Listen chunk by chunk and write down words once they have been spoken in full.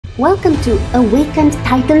Welcome to Awakened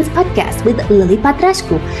Titans podcast with Lily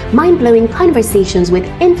Patrascu, mind-blowing conversations with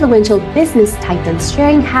influential business titans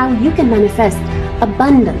sharing how you can manifest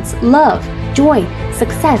abundance, love, joy,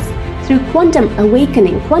 success through quantum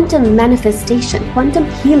awakening, quantum manifestation, quantum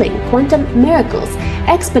healing, quantum miracles,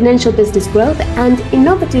 exponential business growth, and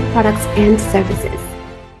innovative products and services.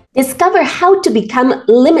 Discover how to become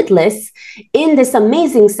limitless in this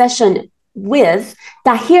amazing session with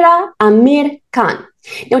Tahira Amir Khan.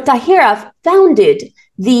 Now, Tahira founded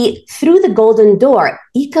the Through the Golden Door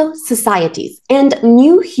Eco Societies and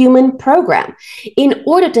New Human Program in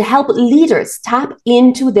order to help leaders tap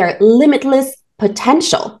into their limitless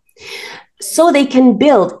potential so they can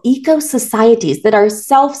build eco societies that are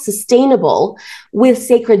self-sustainable with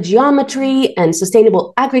sacred geometry and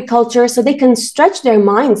sustainable agriculture so they can stretch their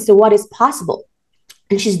minds to what is possible.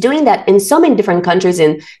 And she's doing that in so many different countries,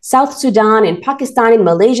 in South Sudan, in Pakistan, in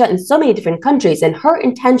Malaysia, in so many different countries. And her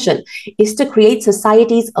intention is to create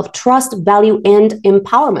societies of trust, value, and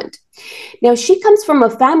empowerment. Now, she comes from a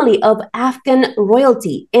family of Afghan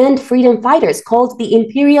royalty and freedom fighters called the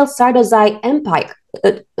Imperial Sardozai Empire.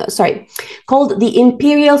 Called the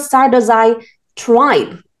Imperial Sardozai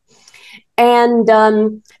Tribe. And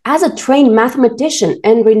as a trained mathematician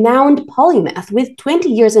and renowned polymath with 20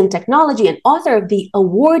 years in technology and author of the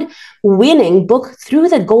award-winning book Through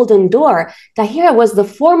the Golden Door, Tahira was the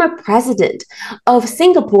former president of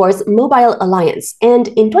Singapore's Mobile Alliance. And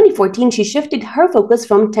in 2014, she shifted her focus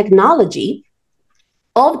from technology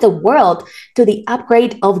of the world to the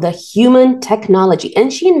upgrade of the human technology.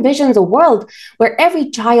 And she envisions a world where every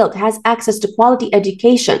child has access to quality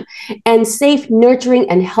education and safe, nurturing,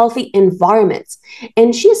 and healthy environments.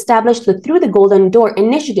 And she established the Through the Golden Door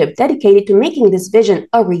initiative dedicated to making this vision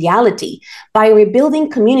a reality by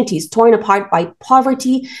rebuilding communities torn apart by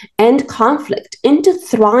poverty and conflict into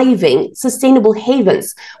thriving, sustainable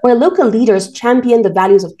havens where local leaders champion the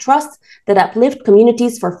values of trust that uplift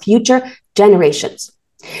communities for future generations.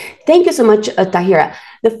 Thank you so much, Tahira.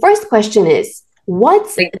 The first question is,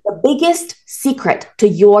 what's the biggest secret to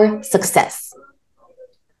your success?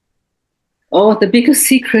 Oh, the biggest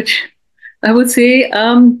secret, I would say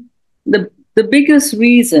the biggest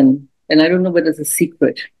reason, and I don't know whether it's a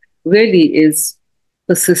secret, really is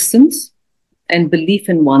persistence and belief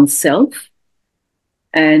in oneself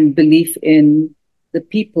and belief in the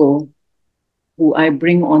people who I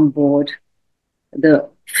bring on board, the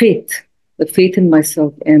faith in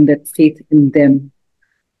myself and that faith in them.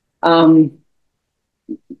 The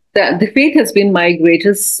faith has been my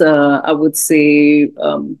greatest, I would say,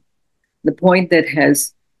 the point that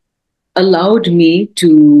has allowed me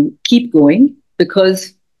to keep going,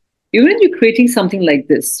 because even when you're creating something like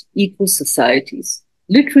this, eco societies,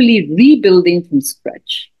 literally rebuilding from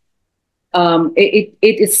scratch, it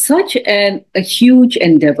is such a huge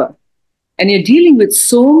endeavor. And you're dealing with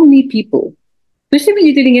so many people, especially when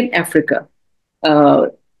you're dealing in Africa,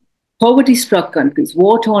 poverty-struck countries,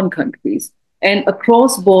 war-torn countries, and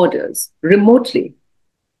across borders, remotely.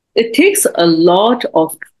 It takes a lot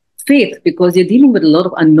of faith because you're dealing with a lot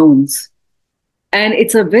of unknowns. And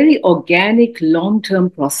it's a very organic, long-term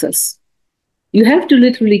process. You have to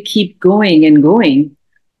literally keep going and going.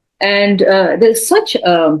 And there's such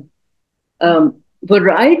a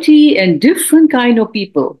variety and different kind of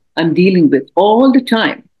people I'm dealing with all the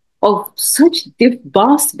time, of such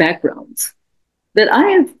vast backgrounds, that I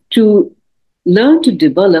have to learn to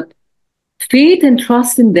develop faith and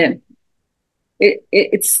trust in them.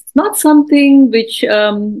 It's not something which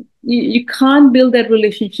you can't build that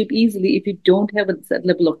relationship easily if you don't have that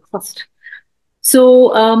level of trust.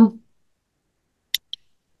 So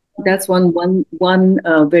that's one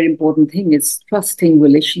very important thing is trusting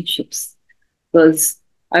relationships, because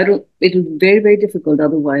it would be very, very difficult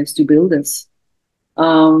otherwise to build this.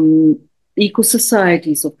 Eco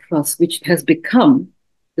societies of trust, which has become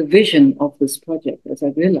the vision of this project, as I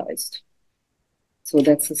realized. So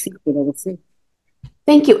that's the secret, I would say.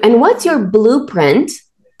 Thank you. And what's your blueprint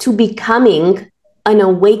to becoming an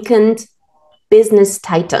awakened business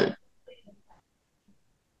titan?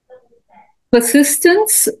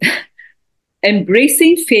 Persistence,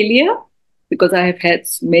 embracing failure, because I have had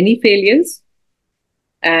many failures,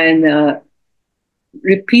 and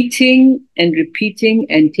repeating and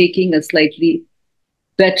taking a slightly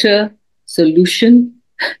better solution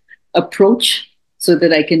approach so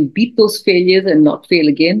that I can beat those failures and not fail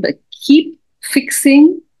again, but keep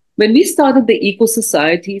fixing. When we started the Eco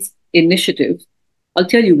Societies initiative, I'll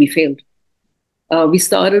tell you, we failed. We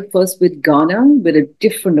started first with Ghana with a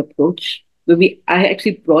different approach, where I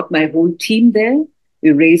actually brought my whole team there.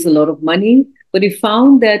 We raised a lot of money, but we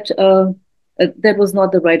found that That was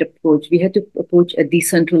not the right approach. We had to approach a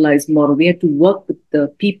decentralized model. We had to work with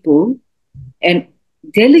the people and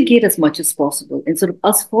delegate as much as possible instead of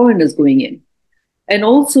us foreigners going in. And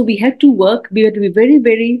also we had to be very,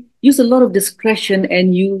 very, use a lot of discretion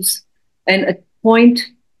and use and appoint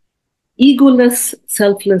egoless,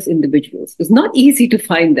 selfless individuals. It's not easy to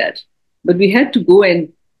find that, but we had to go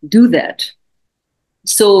and do that.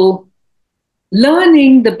 So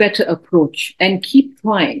learning the better approach and keep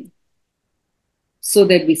trying so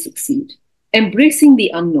that we succeed. Embracing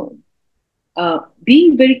the unknown.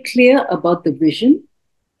 Being very clear about the vision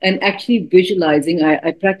and actually visualizing.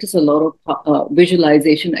 I practice a lot of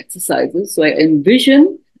visualization exercises. So I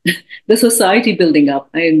envision the society building up.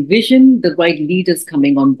 I envision the right leaders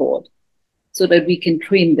coming on board so that we can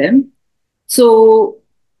train them. So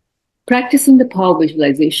practicing the power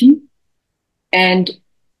visualization and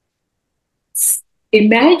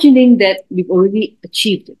imagining that we've already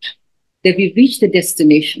achieved it, that we've reached the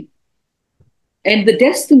destination. And the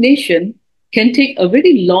destination can take a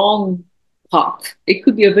very long path. It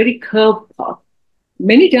could be a very curved path.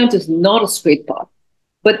 Many times it's not a straight path.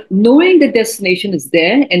 But knowing the destination is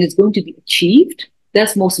there and it's going to be achieved,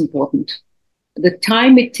 that's most important. The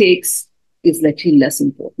time it takes is actually less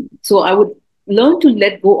important. So I would learn to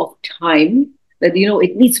let go of time, that,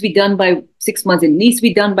 it needs to be done by 6 months, it needs to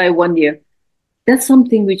be done by 1 year. That's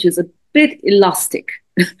something which is a bit elastic.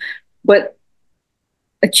 But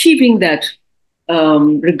achieving that,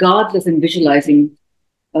 regardless, and visualizing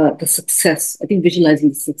the success, I think visualizing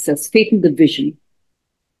the success, faith in the vision.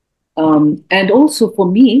 And also for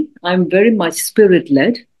me, I'm very much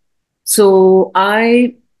spirit-led. So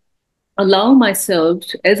I allow myself,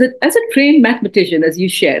 as a trained mathematician, as you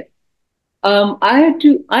shared, I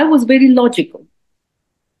was very logical,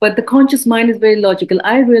 but the conscious mind is very logical.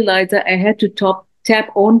 I realized that I had to tap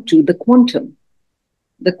onto the quantum.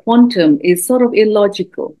 The quantum is sort of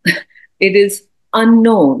illogical. It is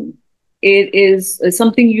unknown. It is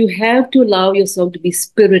something you have to allow yourself to be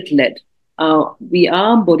spirit-led. We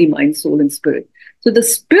are body, mind, soul, and spirit. So the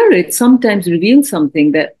spirit sometimes reveals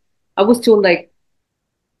something that I was told, like,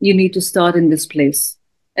 you need to start in this place.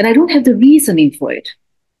 And I don't have the reasoning for it.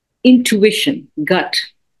 Intuition, gut.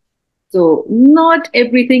 So not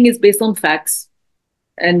everything is based on facts,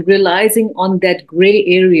 and realizing on that gray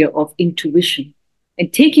area of intuition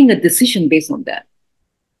and taking a decision based on that.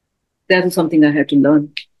 That is something I had to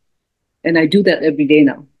learn. And I do that every day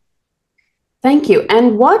now. Thank you.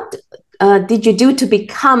 And what did you do to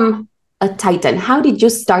become a Titan? How did you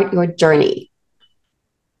start your journey?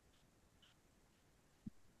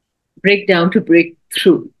 Break down to break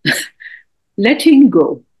through. Letting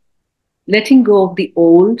go of the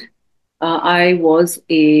old. I was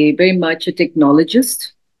very much a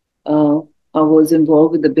technologist. I was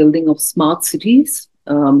involved with the building of smart cities,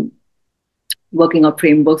 working on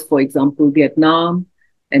frameworks, for example, Vietnam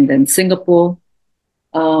and then Singapore.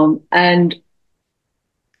 And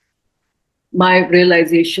my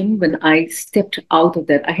realization when I stepped out of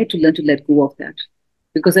that, I had to learn to let go of that,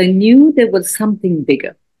 because I knew there was something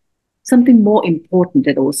bigger, something more important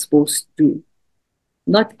that I was supposed to do.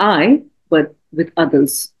 Not I, but with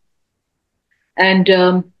others. And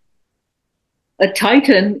a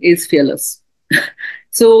Titan is fearless.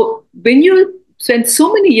 So when you spend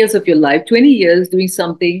so many years of your life, 20 years doing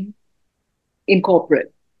something in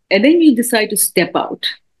corporate, and then you decide to step out,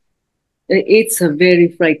 it's a very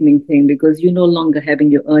frightening thing, because you're no longer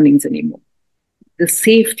having your earnings anymore. The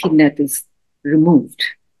safety net is removed.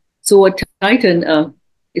 So a Titan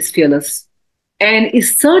is fearless and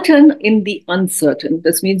is certain in the uncertain.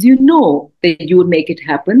 This means you know that you will make it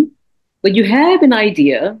happen, but you have an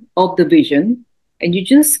idea of the vision and you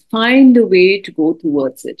just find a way to go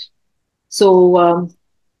towards it. So,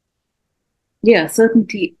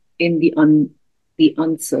 certainty in the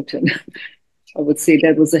uncertain. I would say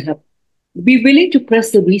that was a help. Be willing to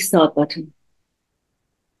press the restart button.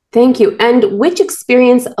 Thank you. And which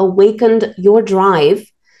experience awakened your drive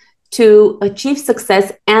to achieve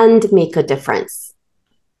success and make a difference?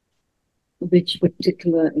 Which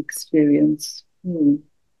particular experience?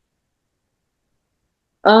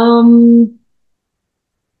 I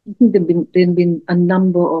think there've been a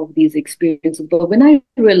number of these experiences, but when I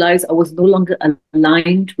realized I was no longer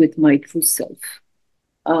aligned with my true self,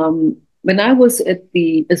 when I was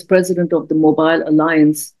as president of the Mobile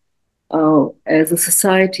Alliance, as a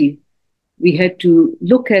society, we had to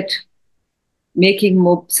look at making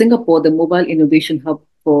Singapore the mobile innovation hub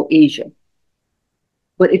for Asia.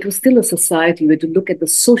 But it was still a society. We had to look at the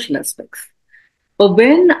social aspects. But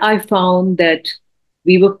when I found that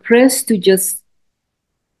we were pressed to just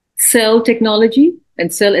sell technology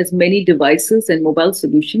and sell as many devices and mobile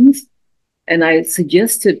solutions, And I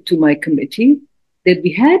suggested to my committee that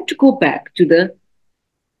we had to go back to the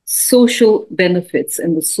social benefits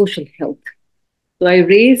and the social health. So I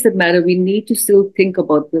raised the matter, we need to still think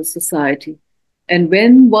about the society. And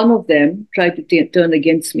when one of them tried to turn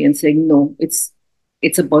against me and saying, no, it's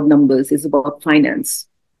about numbers, it's about finance.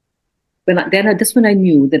 That's when I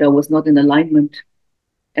knew that I was not in alignment.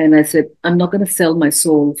 And I said, I'm not going to sell my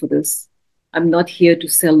soul for this. I'm not here to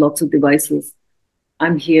sell lots of devices.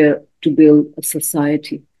 I'm here to build a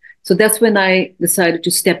society. So that's when I decided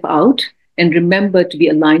to step out and remember to be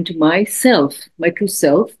aligned to myself, my true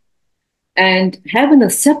self, and have an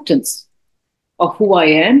acceptance of who I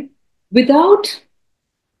am without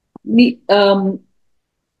me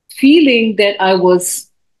feeling that I was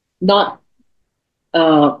not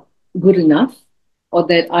good enough or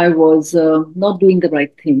that I was not doing the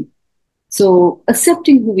right thing. So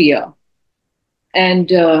accepting who we are and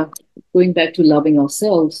going back to loving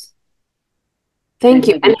ourselves. Thank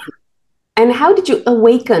you. And how did you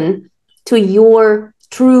awaken to your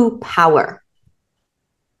true power?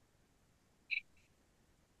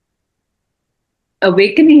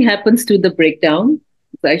 Awakening happens through the breakdown,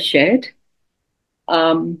 as I shared.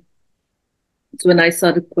 It's when I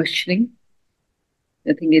started questioning.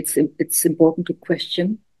 I think it's important to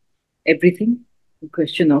question everything, and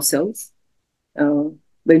question ourselves.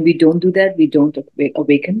 When we don't do that, we don't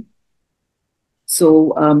awaken.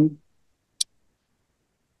 So,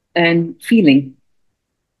 and feeling.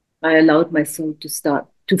 I allowed myself to start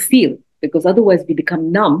to feel, because otherwise we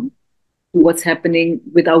become numb to what's happening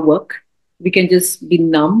with our work. We can just be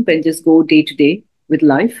numb and just go day to day with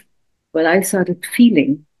life. But I started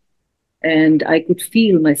feeling, and I could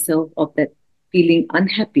feel myself of that feeling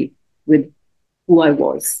unhappy with who I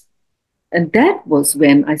was. And that was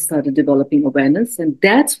when I started developing awareness. And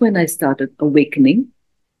that's when I started awakening,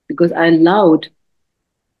 because I allowed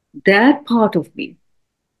that part of me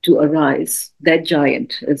to arise, that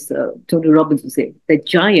giant, as Tony Robbins would say, that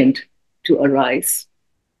giant to arise.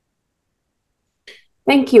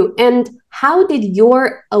 Thank you. And how did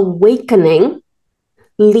your awakening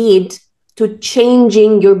lead to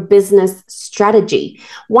changing your business strategy?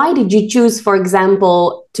 Why did you choose, for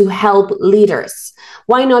example, to help leaders?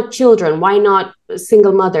 Why not children? Why not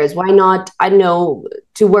single mothers? Why not, I don't know,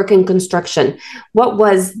 to work in construction? What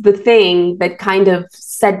was the thing that kind of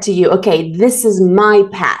said to you, okay, this is my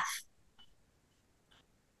path?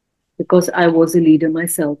 Because I was a leader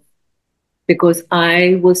myself. Because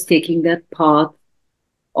I was taking that path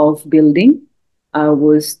of building. I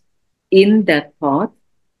was in that path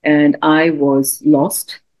and I was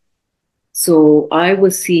lost. So I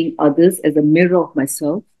was seeing others as a mirror of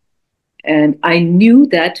myself. And I knew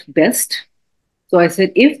that best. So I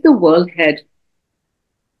said, if the world had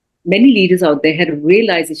many leaders out there had a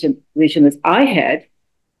realization as I had,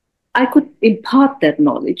 I could impart that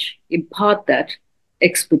knowledge, impart that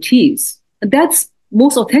expertise. And that's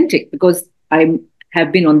most authentic because I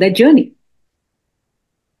have been on that journey.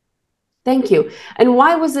 Thank you. And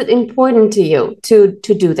why was it important to you to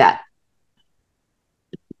do that?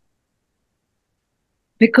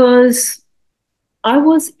 Because I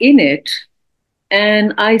was in it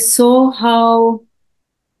and I saw how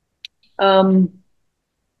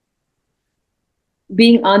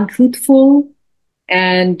being untruthful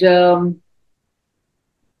and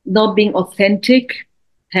not being authentic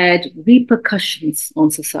had repercussions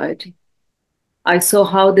on society. I saw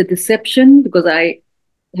how the deception, because I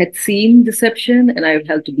had seen deception and I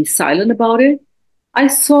had to be silent about it, I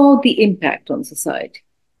saw the impact on society.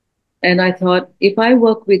 And I thought, if I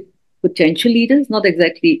work with potential leaders, not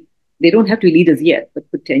exactly, they don't have to be leaders yet, but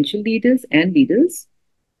potential leaders and leaders,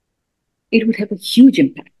 it would have a huge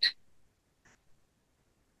impact.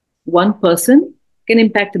 One person can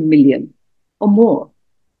impact 1 million or more.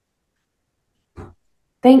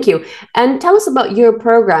 Thank you. And tell us about your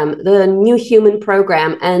program, the New Human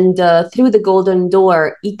Program, and Through the Golden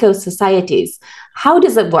Door, Eco Societies. How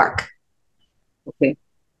does it work? Okay.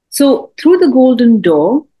 So Through the Golden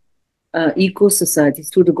Door, Eco Societies,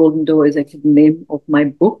 Through the Golden Door is actually the name of my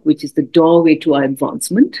book, which is the doorway to our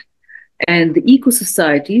advancement. And the Eco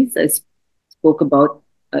Societies, I spoke about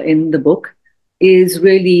in the book, is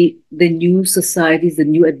really the new societies, the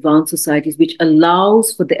new advanced societies, which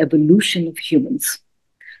allows for the evolution of humans.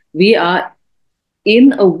 We are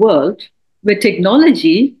in a world where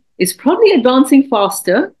technology is probably advancing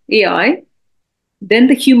faster, AI, than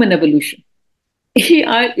the human evolution.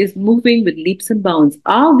 AI is moving with leaps and bounds.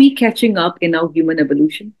 Are we catching up in our human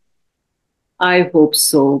evolution? I hope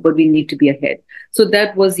so, but we need to be ahead. So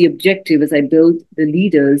that was the objective as I built the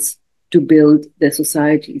leaders to build their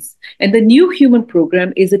societies. And the New Human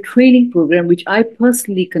Program is a training program which I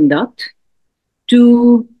personally conduct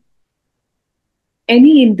to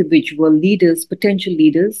any individual leaders, potential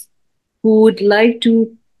leaders who would like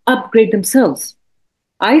to upgrade themselves.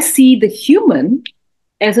 I see the human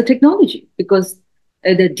as a technology because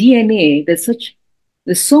the DNA,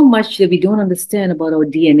 there's so much that we don't understand about our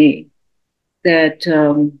DNA that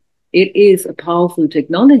it is a powerful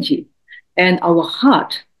technology. And our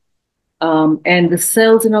heart and the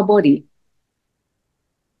cells in our body,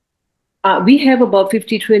 we have about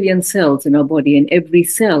 50 trillion cells in our body, and every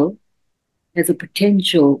cell has a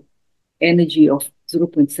potential energy of zero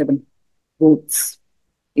point 0.7 volts,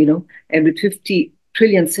 and with 50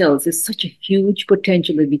 trillion cells, is such a huge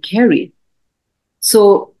potential that we carry.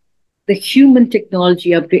 So the human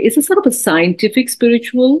technology upgrade is a sort of a scientific,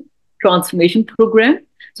 spiritual transformation program.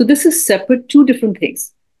 So this is separate, two different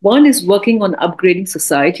things. One is working on upgrading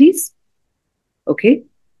societies, okay?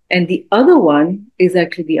 And the other one is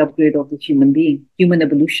actually the upgrade of the human being, human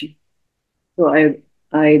evolution. So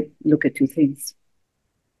I look at two things.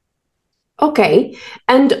 Okay.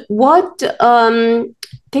 And what can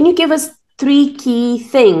you give us 3 key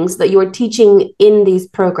things that you're teaching in these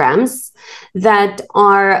programs that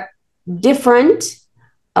are different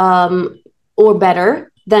or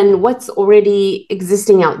better than what's already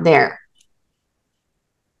existing out there?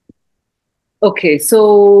 Okay,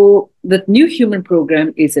 so the New Human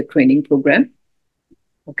program is a training program.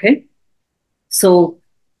 Okay, so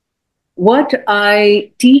what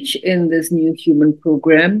I teach in this New Human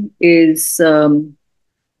program is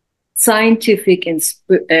scientific and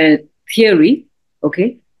theory,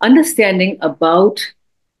 okay, understanding about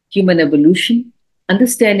human evolution,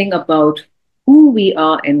 understanding about who we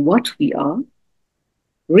are and what we are,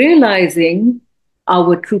 realizing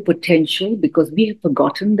our true potential because we have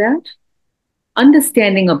forgotten that,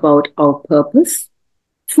 understanding about our purpose,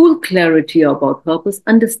 full clarity about purpose,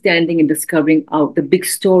 understanding and discovering out the big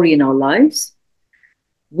story in our lives,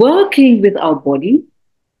 working with our body,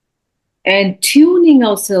 and tuning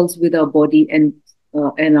ourselves with our body and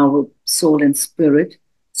our soul and spirit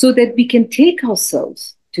so that we can take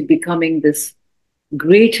ourselves to becoming this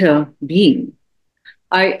greater being.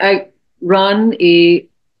 I run a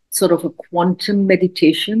sort of a quantum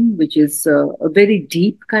meditation, which is a very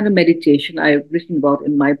deep kind of meditation I've written about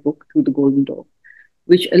in my book, Through the Golden Door,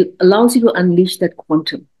 which allows you to unleash that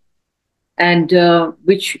quantum. And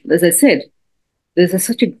which, as I said, there's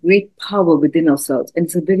such a great power within ourselves. And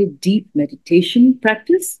it's a very deep meditation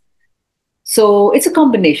practice. So it's a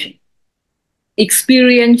combination.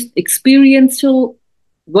 Experiential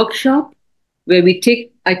workshop where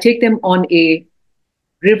I take them on a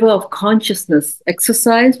river of consciousness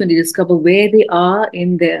exercise when they discover where they are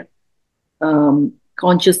in their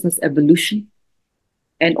consciousness evolution,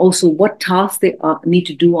 and also what tasks they need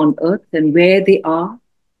to do on earth and where they are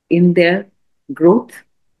in their growth.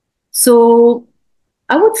 So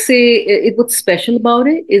I would say what's special about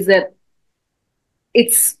it is that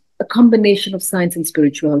it's a combination of science and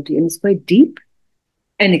spirituality, and it's quite deep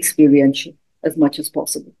and experiential as much as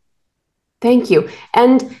possible. Thank you.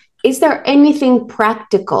 And is there anything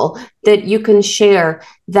practical that you can share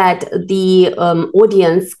that the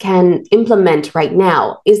audience can implement right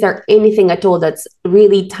now? Is there anything at all that's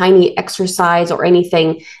really tiny exercise or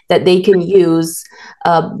anything that they can use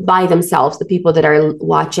by themselves, the people that are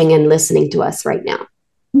watching and listening to us right now?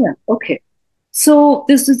 Yeah, okay. So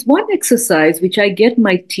this is one exercise which I get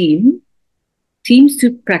my teams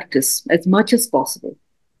to practice as much as possible,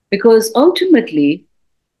 because ultimately,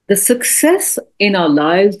 the success in our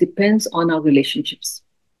lives depends on our relationships,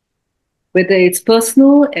 whether it's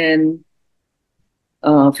personal and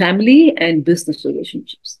family and business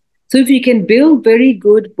relationships. So if you can build very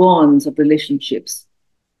good bonds of relationships,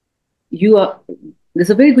 there's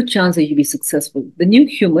a very good chance that you'll be successful. The New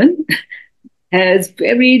Human has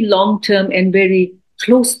very long-term and very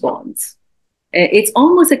close bonds. It's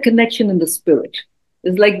almost a connection in the spirit.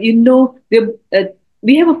 It's like,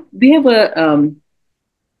 we have a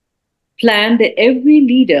plan that every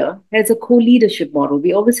leader has a co-leadership model.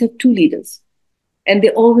 We always have 2 leaders, and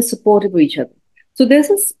they're always supportive of each other. So there's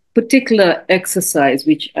this particular exercise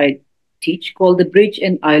which I teach called the Bridge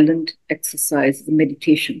and Island exercise, the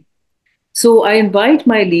meditation. So I invite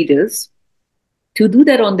my leaders to do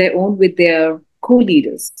that on their own with their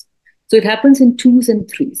co-leaders. So it happens in 2s and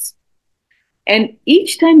 3s. And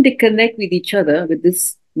each time they connect with each other with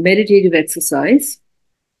this meditative exercise,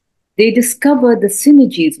 they discover the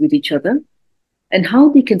synergies with each other and how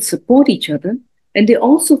they can support each other. And they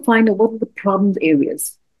also find out what are the problem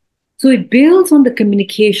areas. So it builds on the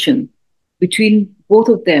communication between both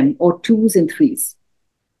of them, or 2s and 3s.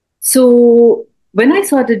 So when I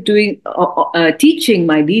started teaching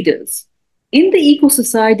my leaders in the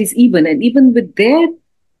eco-societies even, and even with their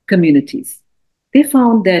communities, they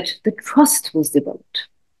found that the trust was developed.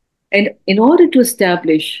 And in order to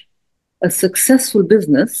establish a successful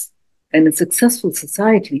business and a successful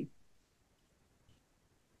society,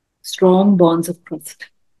 strong bonds of trust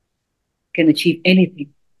can achieve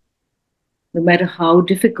anything. No matter how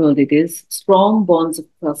difficult it is, strong bonds of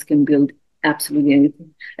trust can build absolutely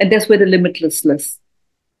anything. And that's where the limitlessness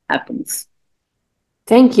happens.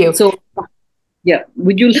 Thank you. So, yeah,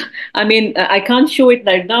 would you, I mean, I can't show it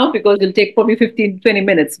right now because it'll take probably 15, 20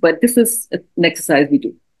 minutes, but this is an exercise we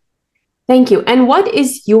do. Thank you. And what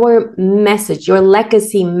is your message, your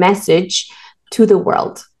legacy message to the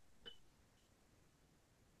world?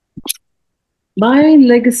 My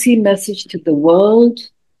legacy message to the world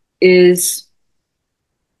is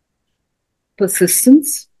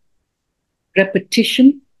persistence,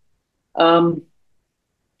 repetition,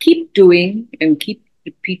 keep doing and keep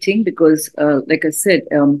repeating because, like I said,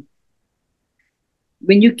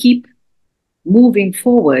 when you keep moving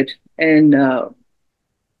forward and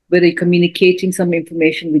whether you're communicating some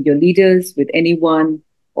information with your leaders, with anyone,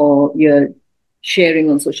 or you're sharing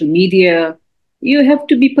on social media, you have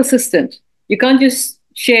to be persistent. You can't just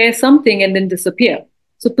share something and then disappear.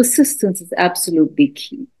 So persistence is absolutely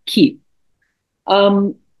key.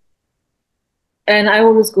 And I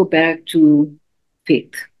always go back to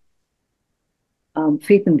faith.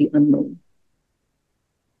 Faith in the unknown.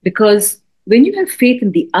 Because when you have faith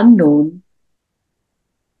in the unknown,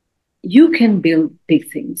 you can build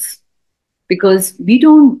big things. Because we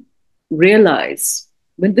don't realize,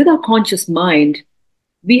 when with our conscious mind,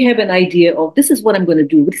 we have an idea of this is what I'm going to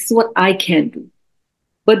do, this is what I can do.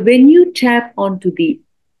 But when you tap onto the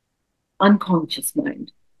unconscious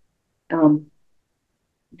mind,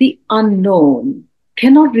 the unknown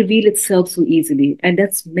cannot reveal itself so easily. And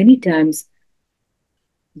that's many times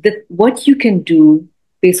what you can do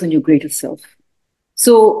based on your greater self.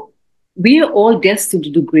 So we are all destined to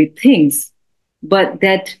do great things, but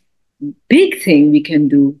that big thing we can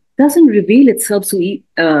do doesn't reveal itself so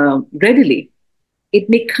readily. It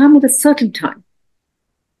may come at a certain time.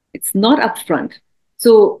 It's not upfront.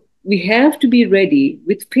 So we have to be ready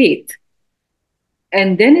with faith.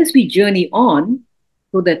 And then as we journey on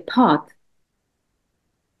through that path,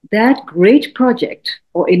 that great project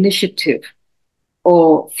or initiative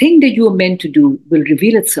or thing that you are meant to do will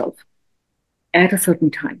reveal itself at a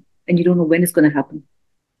certain time. And you don't know when it's going to happen.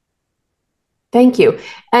 Thank you.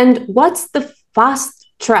 And what's the fast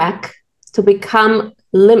track to become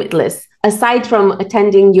limitless? Aside from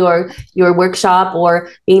attending your workshop or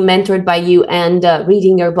being mentored by you and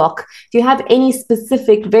reading your book, do you have any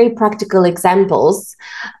specific, very practical examples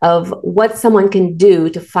of what someone can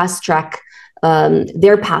do to fast track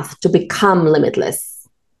their path to become limitless?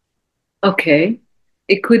 Okay.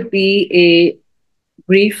 It could be a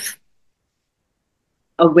brief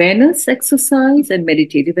awareness exercise and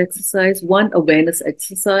meditative exercise. One awareness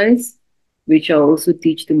exercise, which I also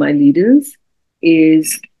teach to my leaders,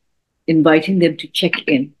 is inviting them to check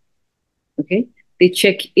in. Okay? They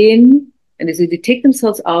check in, and they take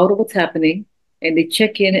themselves out of what's happening, and they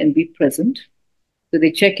check in and be present. So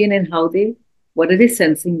they check in and what are they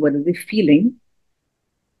sensing, what are they feeling,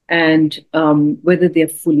 and whether they're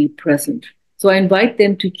fully present. So I invite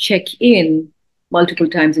them to check in multiple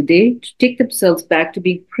times a day, to take themselves back to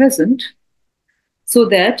being present so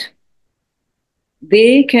that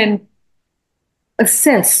they can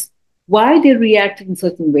assess why they reacted in a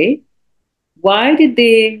certain way. Why did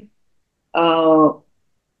they do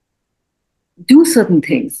certain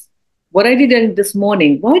things? What I did this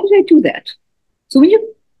morning, why did I do that? So when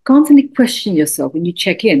you constantly question yourself, when you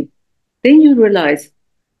check in, then you realize,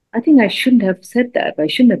 I think I shouldn't have said that. I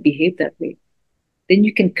shouldn't have behaved that way. Then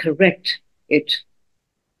you can correct it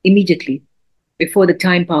immediately before the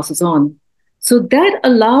time passes on. So that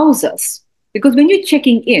allows us, because when you're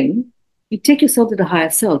checking in, you take yourself to the higher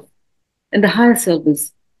self, and the higher self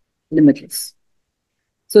is limitless.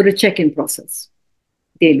 So the check-in process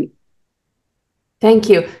daily. Thank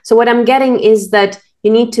you. So what I'm getting is that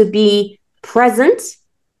you need to be present,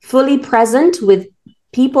 fully present with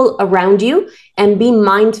people around you, and be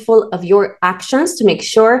mindful of your actions to make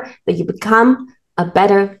sure that you become a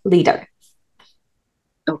better leader.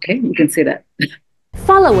 Okay, you can say that.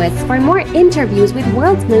 Follow us for more interviews with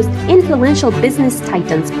world's most influential business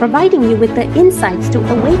titans, providing you with the insights to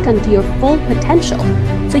awaken to your full potential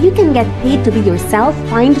so you can get paid to be yourself,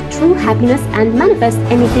 find true happiness, and manifest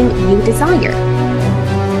anything you desire.